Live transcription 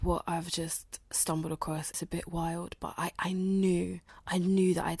what I've just stumbled across is a bit wild, but I knew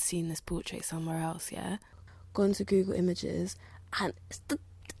that I'd seen this portrait somewhere else, yeah? Gone to Google Images, and it's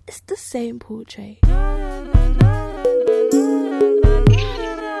the same portrait.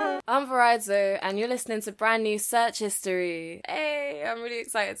 I'm Verizzo, and you're listening to brand new Search History. Hey, I'm really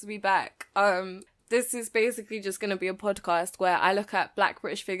excited to be back. This is basically just going to be a podcast where I look at Black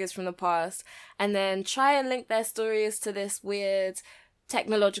British figures from the past and then try and link their stories to this weird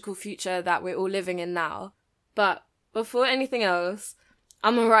technological future that we're all living in now. But before anything else,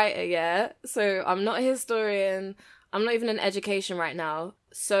 I'm a writer, yeah? So I'm not a historian. I'm not even in education right now.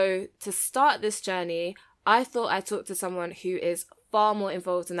 So to start this journey, I thought I'd talk to someone who is far more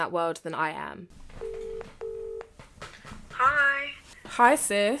involved in that world than I am. Hi. Hi,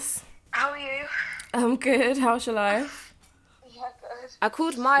 sis. How are you? I'm good. How's your life? Yeah, good. I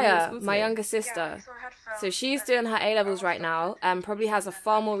called Maya, my younger sister. Yeah, So she's doing her A-levels right now and probably has a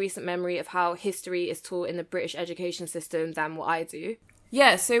far more recent memory of how history is taught in the British education system than what I do.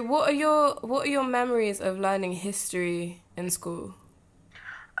 Yeah, so what are your memories of learning history in school?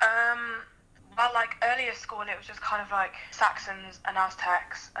 Well, like earlier school, it was just kind of like Saxons and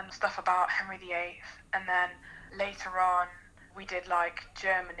Aztecs and stuff about Henry VIII, and then later on we did like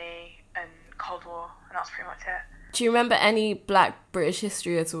Germany and Cold War, and that's pretty much it. Do you remember any Black British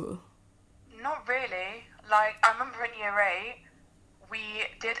history at all? Not really. Like, I remember in year 8, we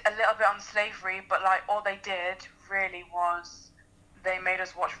did a little bit on slavery, but like all they did really was they made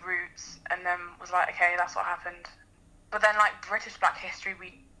us watch Roots, and then was like, okay, that's what happened. But then like British Black history,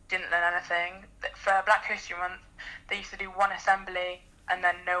 we didn't learn anything. For Black History Month, they used to do one assembly, and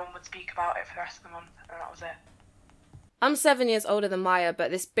then no one would speak about it for the rest of the month, and that was it. I'm 7 years older than Maya,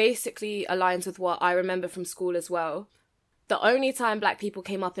 but this basically aligns with what I remember from school as well. The only time Black people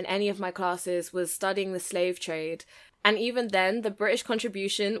came up in any of my classes was studying the slave trade, and even then, the British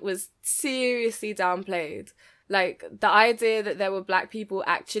contribution was seriously downplayed. Like, the idea that there were Black people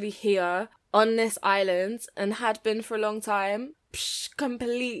actually here, on this island, and had been for a long time,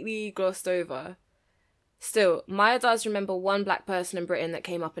 completely glossed over. Still, Maya does remember one Black person in Britain that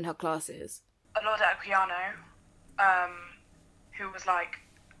came up in her classes. Olaudah Equiano, who was like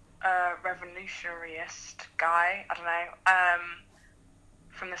a revolutionaryist guy, I don't know,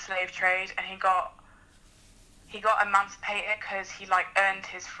 from the slave trade, and he got emancipated because he like earned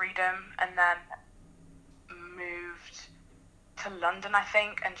his freedom and then moved to London, I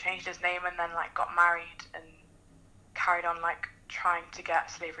think, and changed his name, and then like got married and carried on like trying to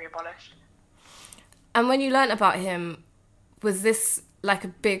get slavery abolished. And when you learnt about him, was this like a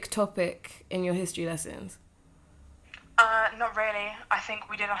big topic in your history lessons? Not really. I think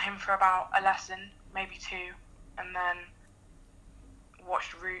we did on him for about a lesson, maybe 2, and then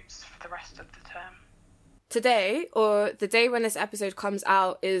watched Roots for the rest of the term. Today, or the day when this episode comes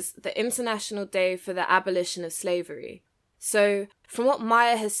out, is the International Day for the Abolition of Slavery. So, from what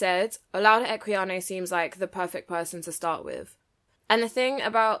Maya has said, Olaudah Equiano seems like the perfect person to start with. And the thing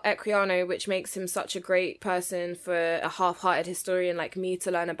about Equiano, which makes him such a great person for a half-hearted historian like me to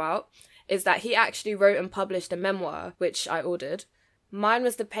learn about, is that he actually wrote and published a memoir, which I ordered. Mine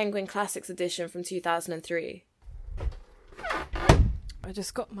was the Penguin Classics edition from 2003. I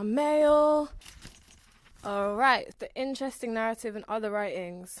just got my mail. Alright, The Interesting Narrative and Other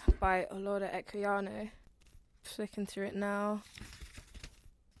Writings by Olaudah Equiano. Flicking through it now.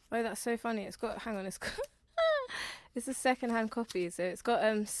 Oh, that's so funny. It's got it's a second-hand copy, so it's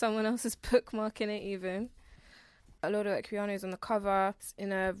got someone else's bookmark in it even. Olaudah Equiano is on the cover. It's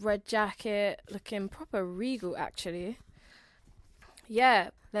in a red jacket, looking proper regal, actually. Yeah,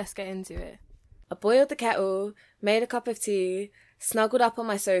 let's get into it. I boiled the kettle, made a cup of tea, snuggled up on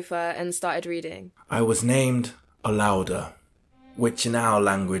my sofa and started reading. I was named Olaudah, which in our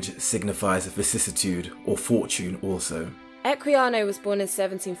language signifies vicissitude or fortune also. Equiano was born in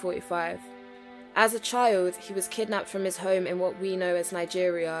 1745. As a child, he was kidnapped from his home in what we know as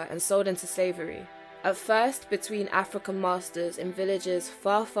Nigeria and sold into slavery. At first between African masters in villages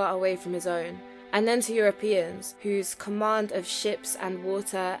far, far away from his own, and then to Europeans, whose command of ships and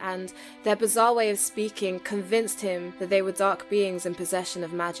water and their bizarre way of speaking convinced him that they were dark beings in possession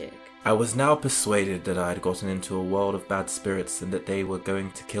of magic. I was now persuaded that I had gotten into a world of bad spirits and that they were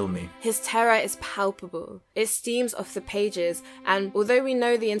going to kill me. His terror is palpable. It steams off the pages, and although we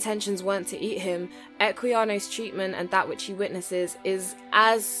know the intentions weren't to eat him, Equiano's treatment and that which he witnesses is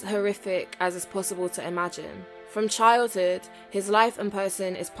as horrific as is possible to imagine. From childhood, his life and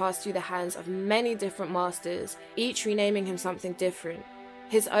person is passed through the hands of many different masters, each renaming him something different.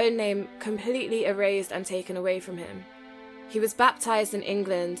 His own name completely erased and taken away from him. He was baptised in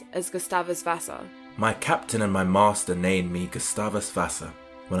England as Gustavus Vassa. My captain and my master named me Gustavus Vassa,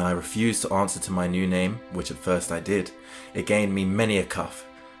 When I refused to answer to my new name, which at first I did, it gained me many a cuff,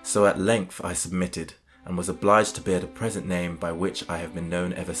 so at length I submitted, and was obliged to bear the present name by which I have been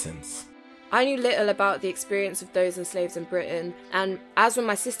known ever since. I knew little about the experience of those enslaved in Britain, and as with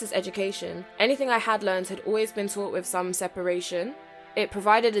my sister's education, anything I had learned had always been taught with some separation. It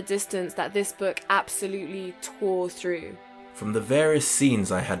provided a distance that this book absolutely tore through. From the various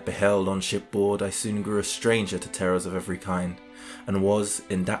scenes I had beheld on shipboard, I soon grew a stranger to terrors of every kind, and was,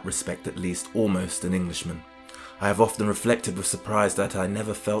 in that respect at least, almost an Englishman. I have often reflected with surprise that I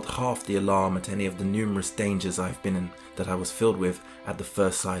never felt half the alarm at any of the numerous dangers I have been in that I was filled with at the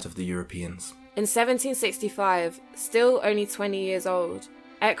first sight of the Europeans. In 1765, still only 20 years old,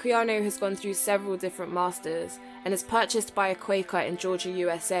 Equiano has gone through several different masters and is purchased by a Quaker in Georgia,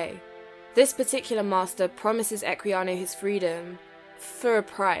 USA. This particular master promises Equiano his freedom for a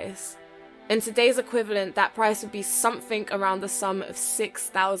price. In today's equivalent, that price would be something around the sum of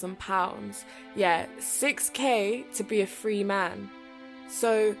 £6,000. Yeah, 6k to be a free man.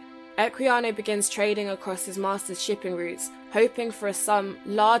 So, Equiano begins trading across his master's shipping routes, hoping for a sum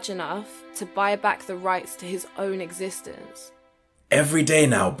large enough to buy back the rights to his own existence. Every day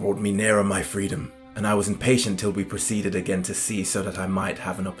now brought me nearer my freedom, and I was impatient till we proceeded again to sea so that I might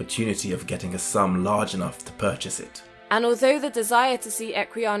have an opportunity of getting a sum large enough to purchase it. And although the desire to see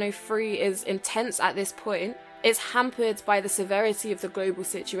Equiano free is intense at this point, it's hampered by the severity of the global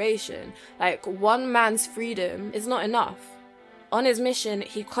situation. Like, one man's freedom is not enough. On his mission,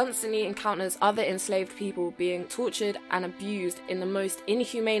 he constantly encounters other enslaved people being tortured and abused in the most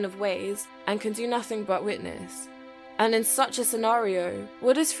inhumane of ways and can do nothing but witness. And in such a scenario,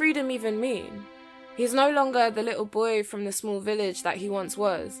 what does freedom even mean? He's no longer the little boy from the small village that he once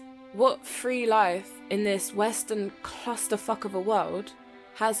was. What free life in this Western clusterfuck of a world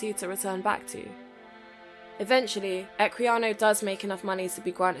has he to return back to? Eventually, Equiano does make enough money to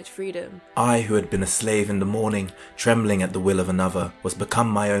be granted freedom. I, who had been a slave in the morning, trembling at the will of another, was become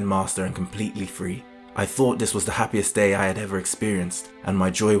my own master and completely free. I thought this was the happiest day I had ever experienced, and my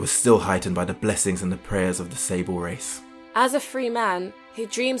joy was still heightened by the blessings and the prayers of the sable race. As a free man, he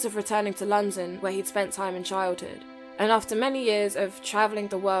dreams of returning to London, where he'd spent time in childhood. And after many years of travelling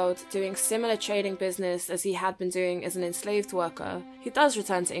the world doing similar trading business as he had been doing as an enslaved worker, he does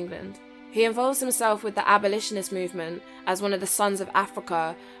return to England. He involves himself with the abolitionist movement as one of the Sons of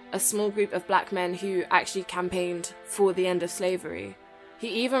Africa, a small group of black men who actually campaigned for the end of slavery. He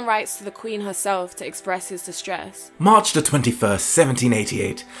even writes to the Queen herself to express his distress. March the 21st,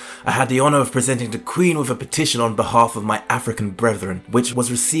 1788, I had the honour of presenting the Queen with a petition on behalf of my African brethren, which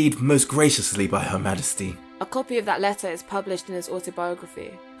was received most graciously by Her Majesty. A copy of that letter is published in his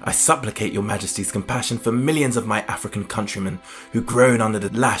autobiography. I supplicate your Majesty's compassion for millions of my African countrymen who groan under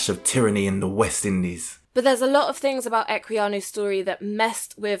the lash of tyranny in the West Indies. But there's a lot of things about Equiano's story that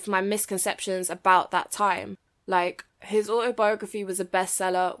messed with my misconceptions about that time. Like, his autobiography was a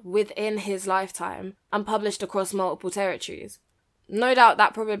bestseller within his lifetime and published across multiple territories. No doubt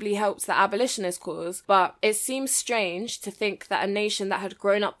that probably helped the abolitionist cause, but it seems strange to think that a nation that had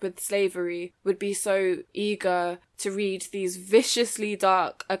grown up with slavery would be so eager to read these viciously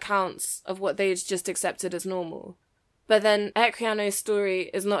dark accounts of what they'd just accepted as normal. But then Equiano's story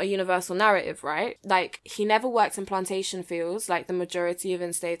is not a universal narrative, right? Like, he never worked in plantation fields like the majority of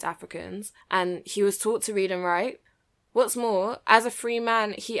enslaved Africans, and he was taught to read and write. What's more, as a free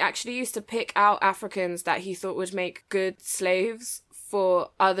man, he actually used to pick out Africans that he thought would make good slaves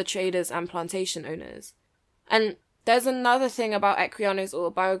for other traders and plantation owners. And there's another thing about Equiano's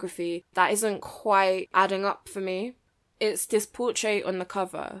autobiography that isn't quite adding up for me. It's this portrait on the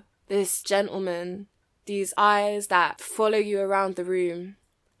cover. This gentleman, these eyes that follow you around the room,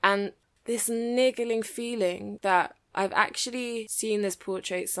 and this niggling feeling that I've actually seen this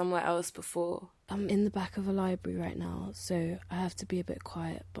portrait somewhere else before. I'm in the back of a library right now, so I have to be a bit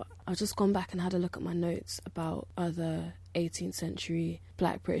quiet, but I've just gone back and had a look at my notes about other 18th century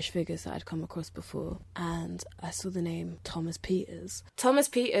black British figures that I'd come across before, and I saw the name Thomas Peters. Thomas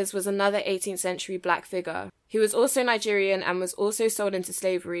Peters was another 18th century black figure. He was also Nigerian and was also sold into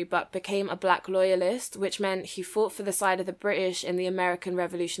slavery, but became a black loyalist, which meant he fought for the side of the British in the American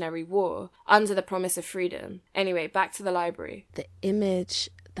Revolutionary War, under the promise of freedom. Anyway, back to the library. The image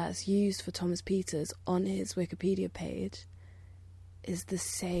that's used for Thomas Peters on his Wikipedia page is the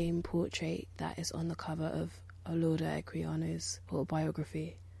same portrait that is on the cover of Olaudah Equiano's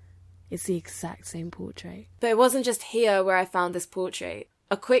autobiography. It's the exact same portrait. But it wasn't just here where I found this portrait.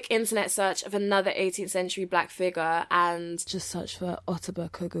 A quick internet search of another 18th century black figure and just search for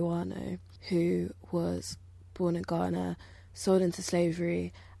Ottobah Cugoano, who was born in Ghana, sold into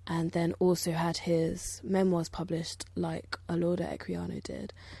slavery, and then also had his memoirs published like Olaudah Equiano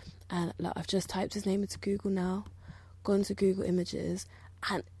did. And like, I've just typed his name into Google now, gone to Google Images,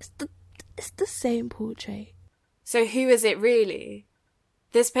 and it's the same portrait. So who is it really?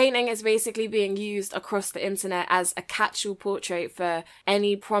 This painting is basically being used across the internet as a catch-all portrait for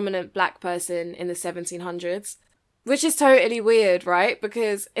any prominent black person in the 1700s. Which is totally weird, right?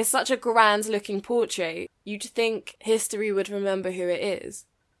 Because it's such a grand-looking portrait. You'd think history would remember who it is.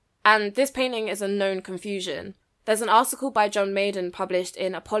 And this painting is a known confusion. There's an article by John Maiden published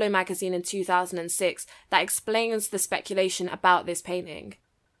in Apollo magazine in 2006 that explains the speculation about this painting.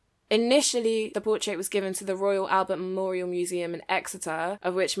 Initially, the portrait was given to the Royal Albert Memorial Museum in Exeter,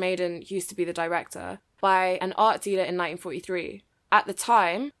 of which Maiden used to be the director, by an art dealer in 1943. At the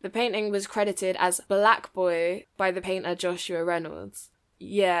time, the painting was credited as Black Boy by the painter Joshua Reynolds.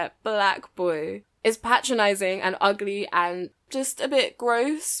 Yeah, Black Boy. It's patronising and ugly and just a bit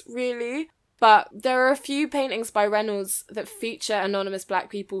gross, really. But there are a few paintings by Reynolds that feature anonymous black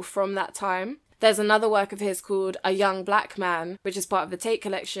people from that time. There's another work of his called A Young Black Man, which is part of the Tate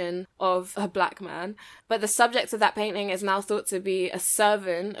collection of a black man. But the subject of that painting is now thought to be a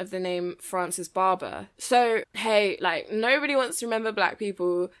servant of the name Francis Barber. So, hey, like, nobody wants to remember black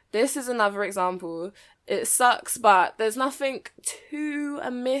people. This is another example. It sucks, but there's nothing too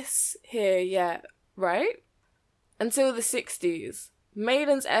amiss here yet, right? Until the 60s.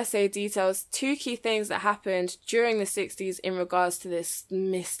 Maiden's essay details two key things that happened during the 60s in regards to this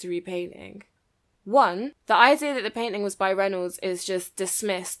mystery painting. One, the idea that the painting was by Reynolds is just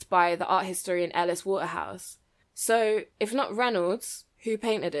dismissed by the art historian Ellis Waterhouse. So, if not Reynolds, who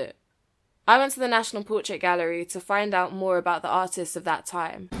painted it? I went to the National Portrait Gallery to find out more about the artists of that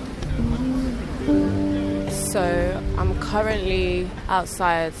time. So, I'm currently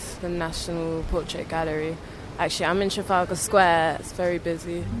outside the National Portrait Gallery. Actually, I'm in Trafalgar Square. It's very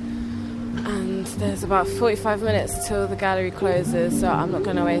busy. And there's about 45 minutes till the gallery closes, so I'm not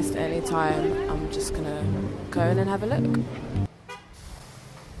going to waste any time. I'm just going to go in and have a look.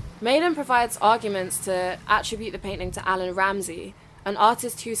 Maiden provides arguments to attribute the painting to Alan Ramsey, an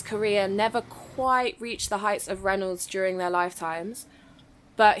artist whose career never quite reached the heights of Reynolds during their lifetimes.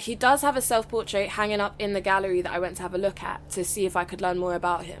 But he does have a self-portrait hanging up in the gallery that I went to have a look at to see if I could learn more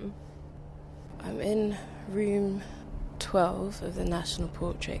about him. I'm in room 12 of the National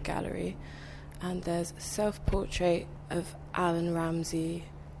Portrait Gallery, and there's a self-portrait of Alan Ramsey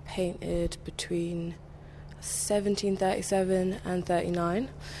painted between 1737 and 39.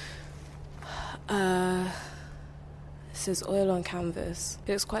 It says oil on canvas.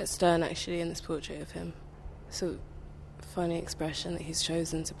 It looks quite stern actually in this portrait of him. It's a funny expression that he's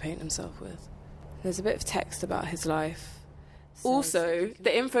chosen to paint himself with. There's a bit of text about his life. Also,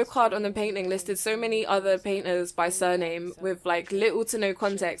 the info card on the painting listed so many other painters by surname with like little to no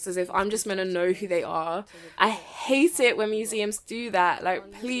context, as if I'm just meant to know who they are. I hate it when museums do that.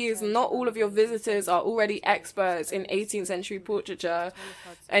 Like, please, not all of your visitors are already experts in 18th century portraiture.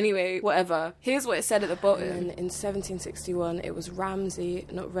 Anyway, whatever. Here's what it said at the bottom. And in 1761, it was Ramsey,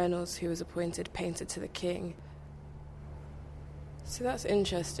 not Reynolds, who was appointed painter to the king. So that's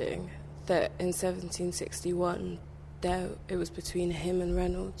interesting, that in 1761, it was between him and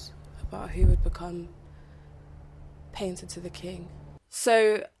Reynolds about who would become painter to the king.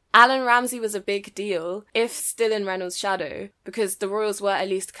 So Alan Ramsey was a big deal, if still in Reynolds' shadow, because the royals were at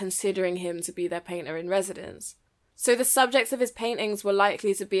least considering him to be their painter in residence. So the subjects of his paintings were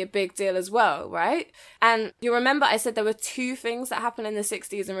likely to be a big deal as well, right? And you'll remember I said there were two things that happened in the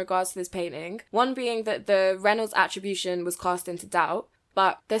 60s in regards to this painting. One being that the Reynolds attribution was cast into doubt,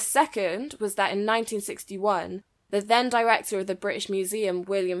 but the second was that in 1961, the then director of the British Museum,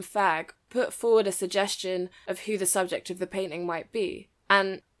 William Fagg, put forward a suggestion of who the subject of the painting might be.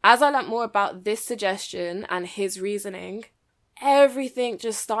 And as I learnt more about this suggestion and his reasoning, everything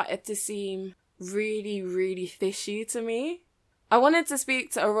just started to seem really, really fishy to me. I wanted to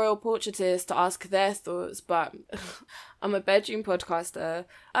speak to a royal portraitist to ask their thoughts, but I'm a bedroom podcaster.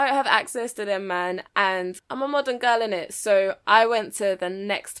 I don't have access to them, man, and I'm a modern girl in it, so I went to the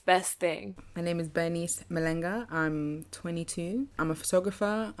next best thing. My name is Bernice Malenga. I'm 22. I'm a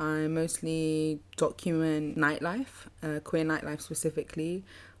photographer. I mostly document nightlife, queer nightlife specifically,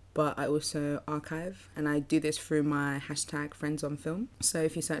 but I also archive, and I do this through my hashtag #FriendsOnFilm. So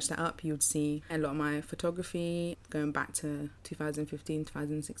if you search that up, you would see a lot of my photography going back to 2015,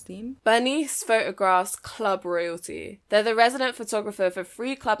 2016. Bernice photographs club royalty. They're the resident photographer for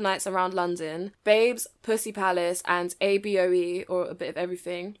 3 club nights around London, Babes, Pussy Palace, and ABOE, or a bit of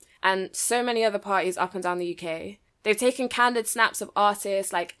everything, and so many other parties up and down the UK. They've taken candid snaps of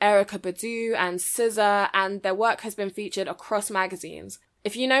artists like Erykah Badu and SZA, and their work has been featured across magazines.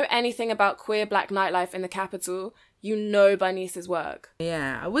 If you know anything about queer black nightlife in the capital, you know Bernice's work.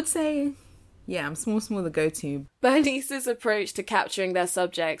 Yeah, I would say, yeah, I'm small the go-to. Bernice's approach to capturing their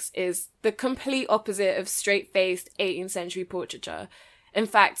subjects is the complete opposite of straight-faced 18th century portraiture. In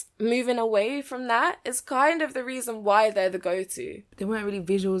fact, moving away from that is kind of the reason why they're the go-to. There weren't really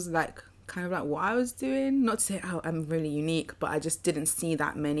visuals like kind of like what I was doing. Not to say, oh, I'm really unique, but I just didn't see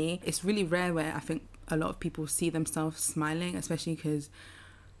that many. It's really rare where I think a lot of people see themselves smiling, especially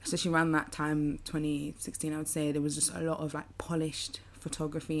around that time, 2016, I would say, there was just a lot of like polished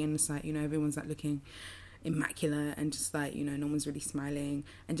photography, and it's like, you know, everyone's like looking immaculate and just like, you know, no one's really smiling,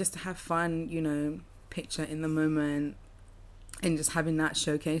 and just to have fun, you know, picture in the moment and just having that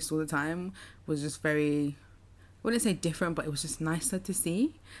showcased all the time was just very, I wouldn't say different, but it was just nicer to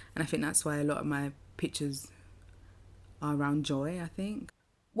see. And I think that's why a lot of my pictures are around joy, I think.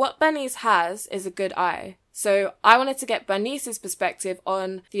 What Bernice has is a good eye. So I wanted to get Bernice's perspective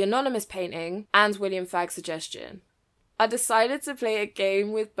on the anonymous painting and William Fagg's suggestion. I decided to play a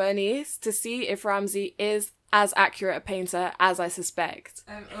game with Bernice to see if Ramsey is as accurate a painter as I suspect.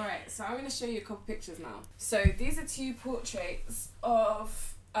 Alright, so I'm going to show you a couple pictures now. So these are 2 portraits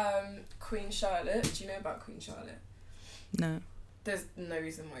of Queen Charlotte. Do you know about Queen Charlotte? No. There's no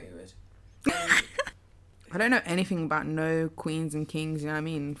reason why you would. I don't know anything about no queens and kings, you know what I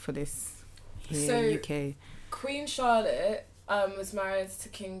mean, for this here UK. Queen Charlotte was married to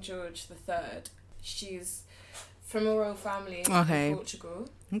King George III. She's from a royal family in Portugal.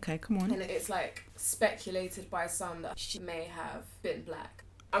 Okay, come on. And it's like speculated by some that she may have been black.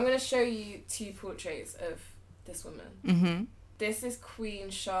 I'm going to show you 2 portraits of this woman. Mm-hmm. This is Queen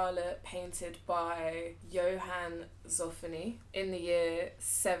Charlotte, painted by Johann Zoffany in the year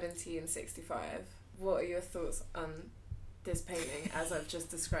 1765. What are your thoughts on this painting as I've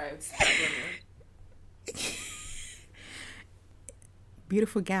just described that woman?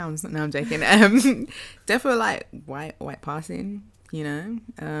 Beautiful gowns. No, I'm joking. Definitely like white passing, you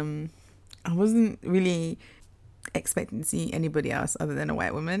know. I wasn't really expecting to see anybody else other than a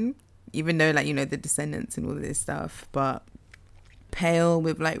white woman, even though, like, you know, the descendants and all of this stuff, but pale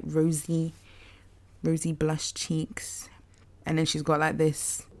with like rosy blush cheeks, and then she's got like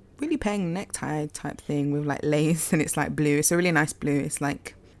this really paying necktie type thing with like lace, and it's like blue. It's a really nice blue. It's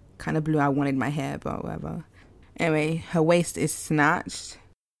like kind of blue I wanted my hair, but whatever. Anyway, her waist is snatched.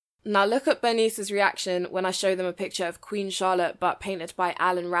 Now look at Bernice's reaction when I show them a picture of Queen Charlotte but painted by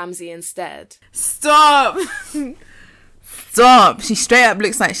Alan Ramsey instead. Stop! Stop! She straight up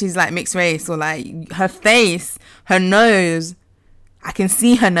looks like she's like mixed race, or like her face, her nose. I can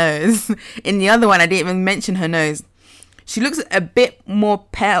see her nose. In the other one, I didn't even mention her nose. She looks a bit more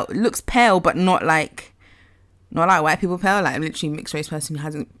pale. Looks pale, but not like white people pale. Like literally mixed race person who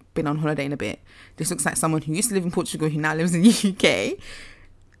hasn't been on holiday in a bit. This looks like someone who used to live in Portugal who now lives in the UK.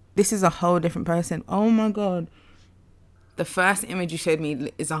 This is a whole different person. Oh my God. The first image you showed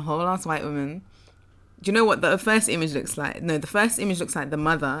me is a whole ass white woman. Do you know what the first image looks like? No, the first image looks like the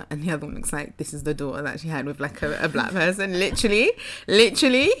mother, and the other one looks like this is the daughter that she had with like a black person. Literally.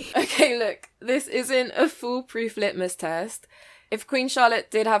 Okay, look, this isn't a foolproof litmus test. If Queen Charlotte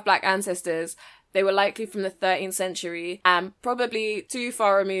did have black ancestors, they were likely from the 13th century and probably too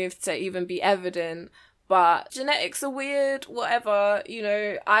far removed to even be evident. But genetics are weird, whatever, you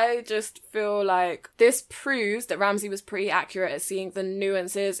know, I just feel like this proves that Ramsey was pretty accurate at seeing the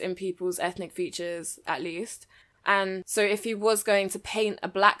nuances in people's ethnic features, at least. And so if he was going to paint a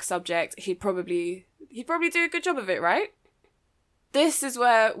black subject, he'd probably do a good job of it, right? This is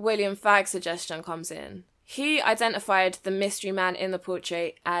where William Fagg's suggestion comes in. He identified the mystery man in the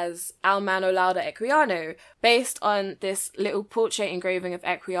portrait as Almano Lauda Equiano, based on this little portrait engraving of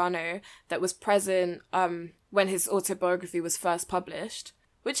Equiano that was present when his autobiography was first published.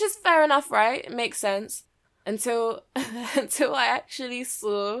 Which is fair enough, right? It makes sense. Until I actually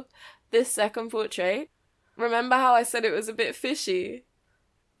saw this second portrait. Remember how I said it was a bit fishy?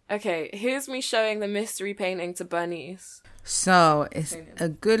 Okay, here's me showing the mystery painting to Bernice. So it's a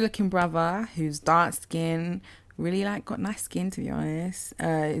good looking brother who's dark skinned, really like got nice skin, to be honest.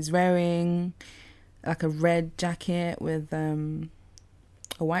 Is wearing like a red jacket with a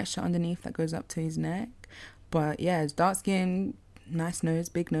white shirt underneath that goes up to his neck. But yeah, it's dark skin, nice nose,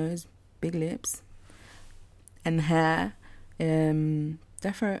 big lips, and hair.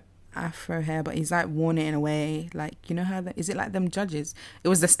 Definitely afro hair, but he's like worn it in a way like, you know how is it like them judges? It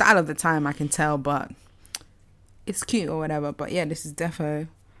was the style of the time, I can tell, but it's cute or whatever. But yeah, this is defo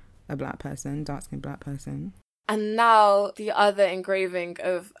a black person, dark skinned black person. And now the other engraving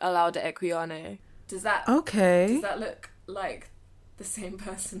of Lauda Equiano. Does that look like the same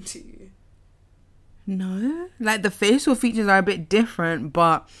person to you? No. Like, the facial features are a bit different,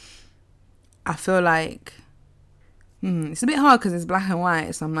 but I feel like... it's a bit hard because it's black and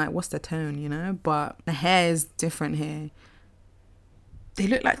white, so I'm like, what's the tone, you know? But the hair is different here. They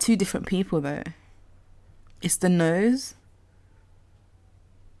look like two different people, though. It's the nose.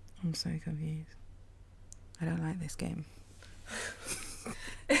 I'm so confused. I don't like this game.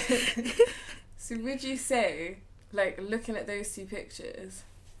 So would you say, like, looking at those two pictures...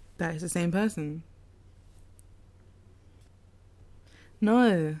 that is the same person?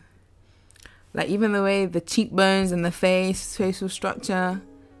 No. Like, even the way the cheekbones and the face, facial structure,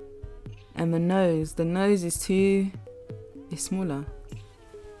 and the nose is too... it's smaller.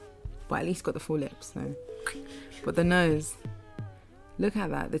 But at least got the full lips, so... But the nose... look at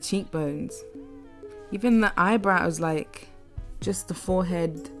that, the cheekbones. Even the eyebrows, like, just the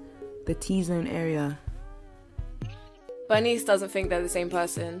forehead, the T-zone area. Bernice doesn't think they're the same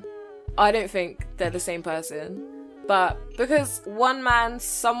person. I don't think they're the same person. But because one man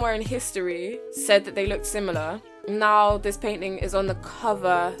somewhere in history said that they looked similar, now this painting is on the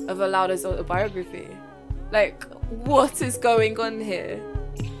cover of Olauda's autobiography. Like, what is going on here?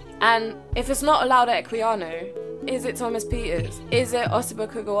 And if it's not Olaudah Equiano, is it Thomas Peters? Is it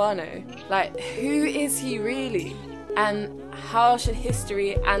Ottobah Cugoano? Like, who is he really? And how should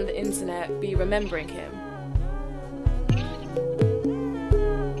history and the internet be remembering him?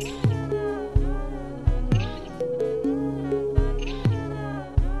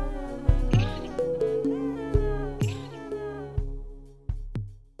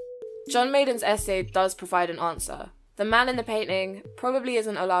 John Maiden's essay does provide an answer. The man in the painting probably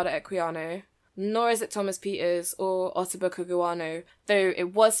isn't Olaudah Equiano, nor is it Thomas Peters or Ottobah Cugoano, though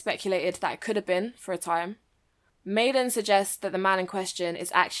it was speculated that it could have been for a time. Maiden suggests that the man in question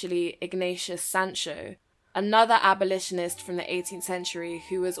is actually Ignatius Sancho, another abolitionist from the 18th century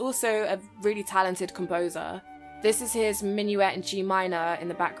who was also a really talented composer. This is his Minuet in G minor in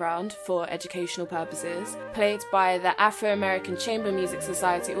the background for educational purposes, played by the Afro-American Chamber Music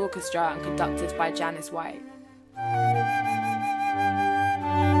Society Orchestra and conducted by Janice White.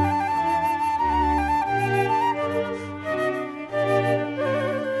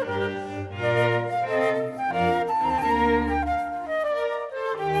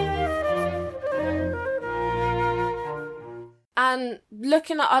 And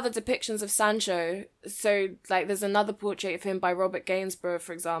looking at other depictions of Sancho, so like there's another portrait of him by Robert Gainsborough,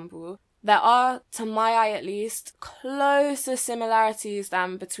 for example, there are, to my eye at least, closer similarities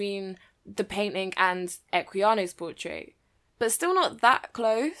than between the painting and Equiano's portrait, but still not that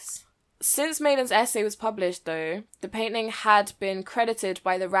close. Since Maiden's essay was published, though, the painting had been credited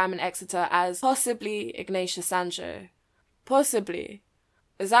by the Ram in Exeter as possibly Ignatius Sancho. Possibly.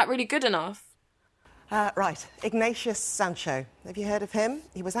 Is that really good enough? Right, Ignatius Sancho. Have you heard of him?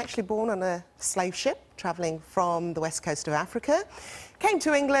 He was actually born on a slave ship travelling from the west coast of Africa, came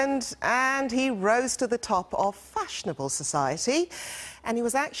to England, and he rose to the top of fashionable society. And he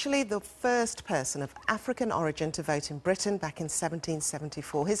was actually the first person of African origin to vote in Britain back in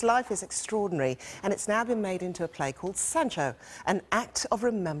 1774. His life is extraordinary, and it's now been made into a play called Sancho, an act of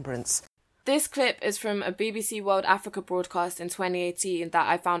remembrance. This clip is from a BBC World Africa broadcast in 2018 that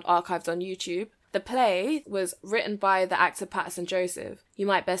I found archived on YouTube. The play was written by the actor Patterson Joseph. You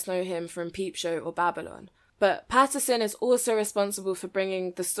might best know him from Peep Show or Babylon. But Patterson is also responsible for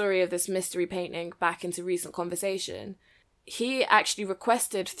bringing the story of this mystery painting back into recent conversation. He actually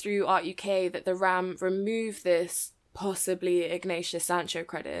requested through Art UK that the Ram remove this possibly Ignatius Sancho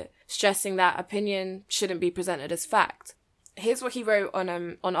credit, stressing that opinion shouldn't be presented as fact. Here's what he wrote on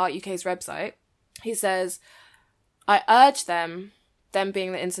Art UK's website. He says, "I urge them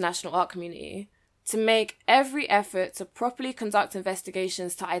being the international art community, to make every effort to properly conduct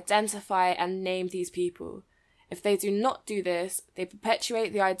investigations to identify and name these people. If they do not do this, they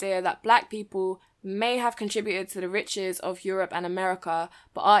perpetuate the idea that black people may have contributed to the riches of Europe and America,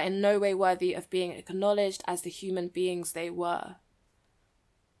 but are in no way worthy of being acknowledged as the human beings they were."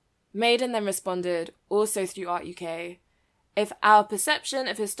 Maiden then responded, also through Art UK, "If our perception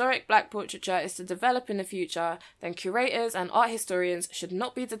of historic black portraiture is to develop in the future, then curators and art historians should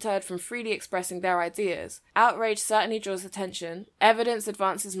not be deterred from freely expressing their ideas. Outrage certainly draws attention. Evidence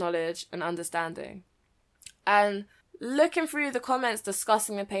advances knowledge and understanding." And looking through the comments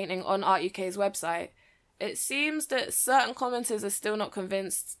discussing the painting on Art UK's website, it seems that certain commenters are still not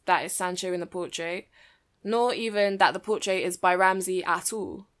convinced that it's Sancho in the portrait, nor even that the portrait is by Ramsey at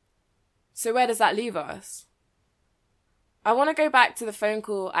all. So where does that leave us? I want to go back to the phone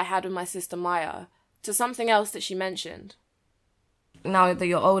call I had with my sister Maya, to something else that she mentioned. Now that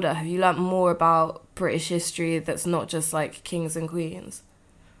you're older, have you learnt more about British history that's not just like kings and queens?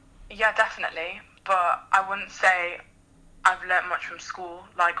 Yeah, definitely. but I wouldn't say I've learnt much from school.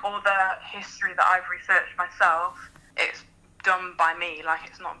 Like, all the history that I've researched myself, it's done by me. Like,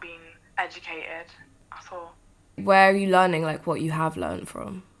 it's not been educated at all. Where are you learning, like, what you have learned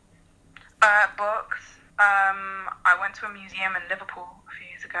from? Books. I went to a museum in Liverpool a few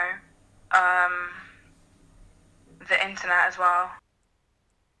years ago. The internet as well.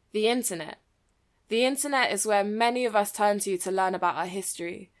 The internet. The internet is where many of us turn to learn about our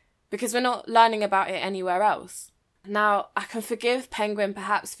history, because we're not learning about it anywhere else. Now, I can forgive Penguin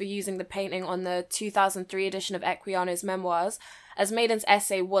perhaps for using the painting on the 2003 edition of Equiano's memoirs, as Maiden's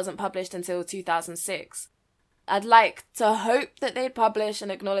essay wasn't published until 2006. I'd like to hope that they'd publish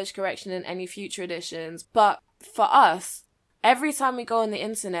and acknowledge correction in any future editions, but for us, every time we go on the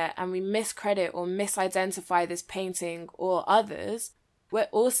internet and we miscredit or misidentify this painting or others, we're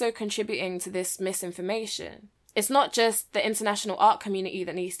also contributing to this misinformation. It's not just the international art community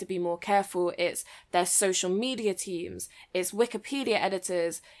that needs to be more careful, it's their social media teams, it's Wikipedia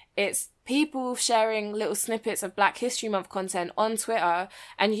editors, it's people sharing little snippets of Black History Month content on Twitter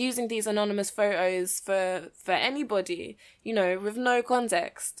and using these anonymous photos for anybody, you know, with no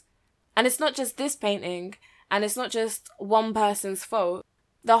context. And it's not just this painting, and it's not just one person's fault.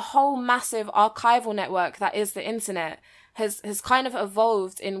 The whole massive archival network that is the internet has kind of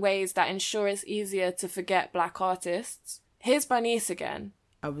evolved in ways that ensure it's easier to forget Black artists. Here's Bernice again.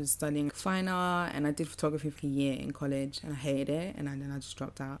 I was studying fine art and I did photography for a year in college and I hated it, and then I just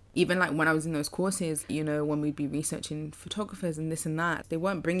dropped out. Even like when I was in those courses, you know, when we'd be researching photographers and this and that, they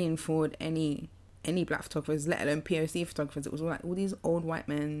weren't bringing forward any Black photographers, let alone POC photographers. It was like all these old white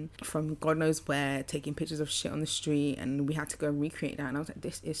men from God knows where taking pictures of shit on the street, and we had to go and recreate that. And I was like,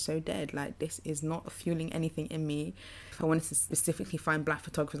 this is so dead. Like, this is not fueling anything in me. If I wanted to specifically find Black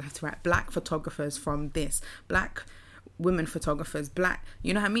photographers, I have to write Black photographers from this, Black women photographers, Black,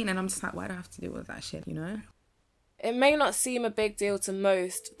 you know what I mean? And I'm just like, why do I have to deal with that shit, you know? It may not seem a big deal to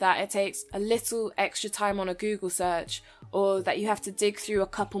most that it takes a little extra time on a Google search, or that you have to dig through a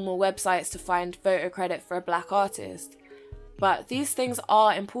couple more websites to find photo credit for a Black artist. But these things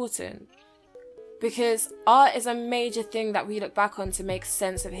are important, because art is a major thing that we look back on to make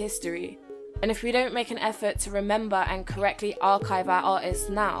sense of history. And if we don't make an effort to remember and correctly archive our artists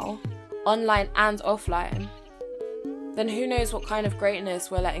now, online and offline, then who knows what kind of greatness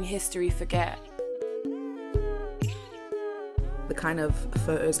we're letting history forget. The kind of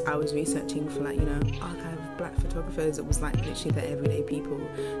photos I was researching for, like, you know, archive of Black photographers, it was like literally the everyday people.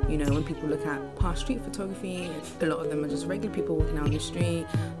 You know, when people look at past street photography, a lot of them are just regular people walking down the street,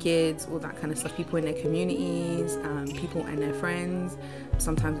 kids, all that kind of stuff, people in their communities, people and their friends.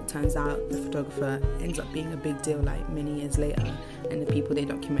 Sometimes it turns out the photographer ends up being a big deal like many years later, and the people they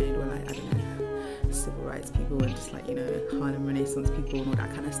documented were like, I don't know, civil rights people and just like, you know, Harlem Renaissance people and all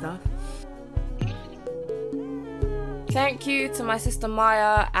that kind of stuff. Thank you to my sister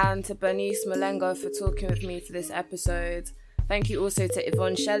Maya and to Bernice Malengo for talking with me for this episode. Thank you also to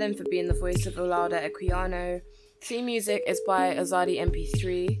Yvonne Shelling for being the voice of Olaudah Equiano. Theme music is by Azadi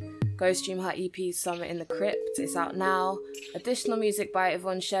MP3. Go stream her EP Summer in the Crypt, it's out now. Additional music by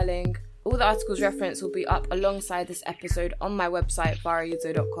Yvonne Shelling. All the articles referenced will be up alongside this episode on my website,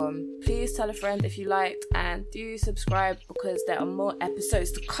 varayudzo.com. Please tell a friend if you liked, and do subscribe because there are more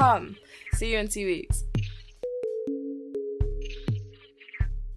episodes to come. See you in 2 weeks.